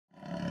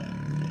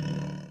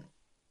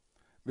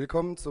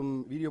Willkommen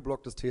zum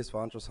Videoblog des TSV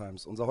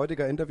Handschuhsheims. Unser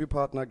heutiger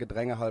Interviewpartner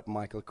Gedrängehalb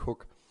Michael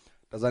Cooke.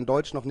 Da sein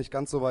Deutsch noch nicht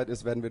ganz so weit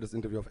ist, werden wir das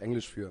Interview auf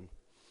Englisch führen.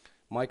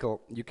 Michael,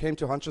 you came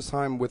to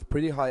Handschuhsheim with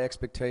pretty high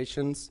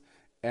expectations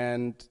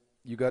and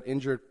you got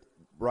injured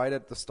right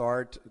at the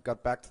start,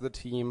 got back to the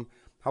team.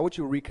 How would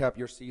you recap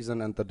your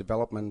season and the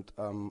development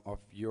of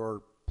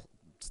your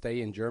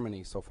stay in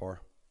Germany so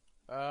far?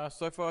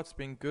 So far it's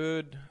been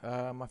good.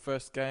 My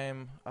first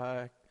game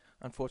I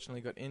unfortunately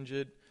got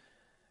injured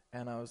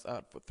and I was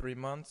out for 3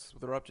 months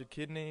with a ruptured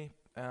kidney.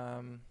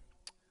 The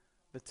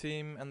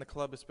team and the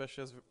club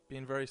especially has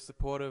been very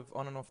supportive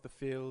on and off the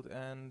field,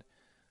 and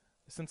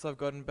since I've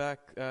gotten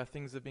back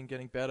things have been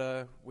getting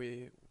better.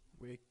 We're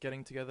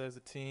getting together as a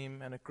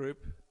team and a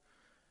group,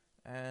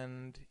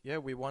 and yeah,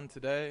 we won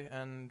today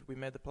and we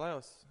made the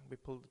playoffs. We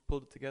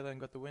pulled it together and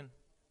got the win.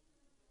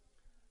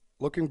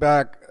 Looking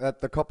back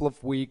at the couple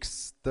of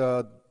weeks,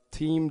 the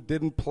team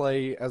didn't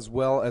play as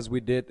well as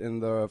we did in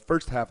the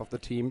first half of the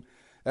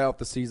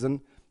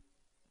season.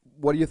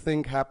 What do you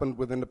think happened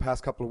within the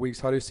past couple of weeks?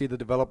 How do you see the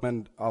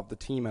development of the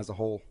team as a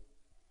whole?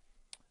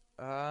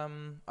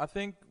 I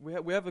think we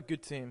have a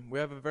good team. We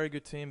have a very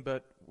good team,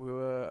 but we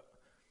were,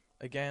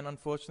 again,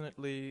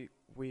 unfortunately,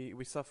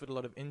 we suffered a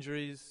lot of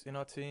injuries in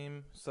our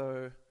team,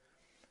 so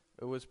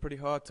it was pretty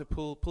hard to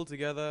pull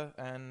together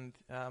and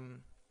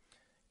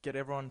get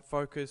everyone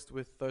focused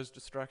with those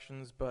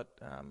distractions. But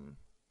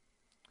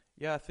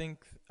yeah, I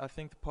think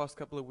the past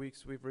couple of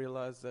weeks we've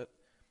realized that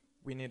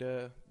we need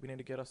to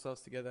get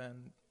ourselves together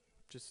and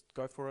just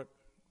go for it.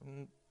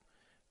 And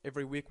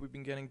every week we've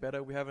been getting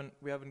better. We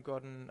haven't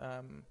gotten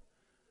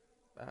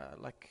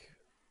like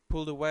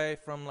pulled away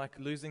from like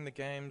losing the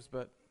games,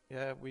 but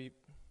yeah,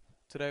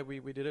 today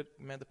we did it,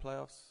 made the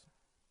playoffs,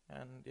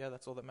 and yeah,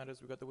 that's all that matters.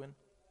 We got the win.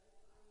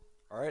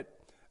 All right.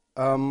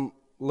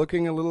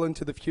 Looking a little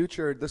into the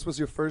future, this was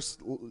your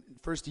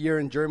first year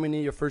in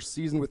Germany, your first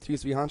season with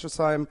TSV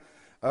Handschuhsheim.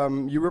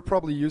 You were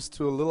probably used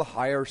to a little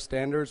higher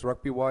standards,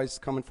 rugby-wise,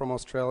 coming from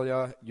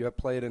Australia. You have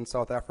played in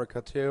South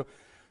Africa too.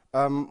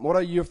 What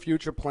are your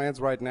future plans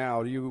right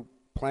now? Are you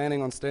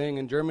planning on staying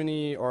in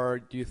Germany, or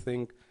do you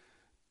think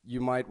you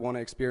might want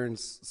to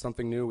experience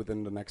something new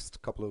within the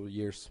next couple of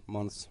years,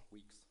 months,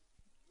 weeks?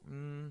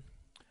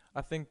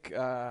 I think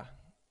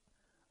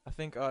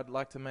I'd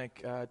like to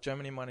make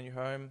Germany my new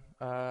home.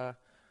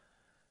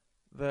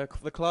 The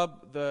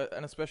club,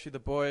 and especially the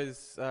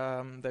boys,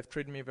 they've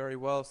treated me very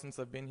well since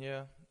I've been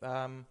here.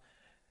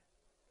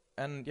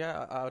 And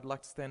yeah, I would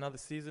like to stay another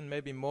season,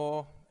 maybe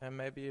more, and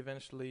maybe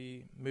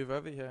eventually move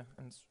over here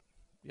and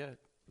yeah,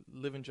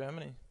 live in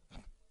Germany.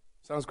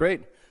 Sounds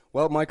great.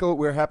 Well, Michael,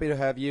 we're happy to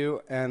have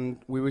you,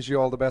 and we wish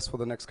you all the best for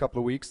the next couple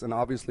of weeks, and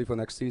obviously for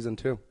next season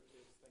too.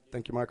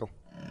 Thank you, Michael.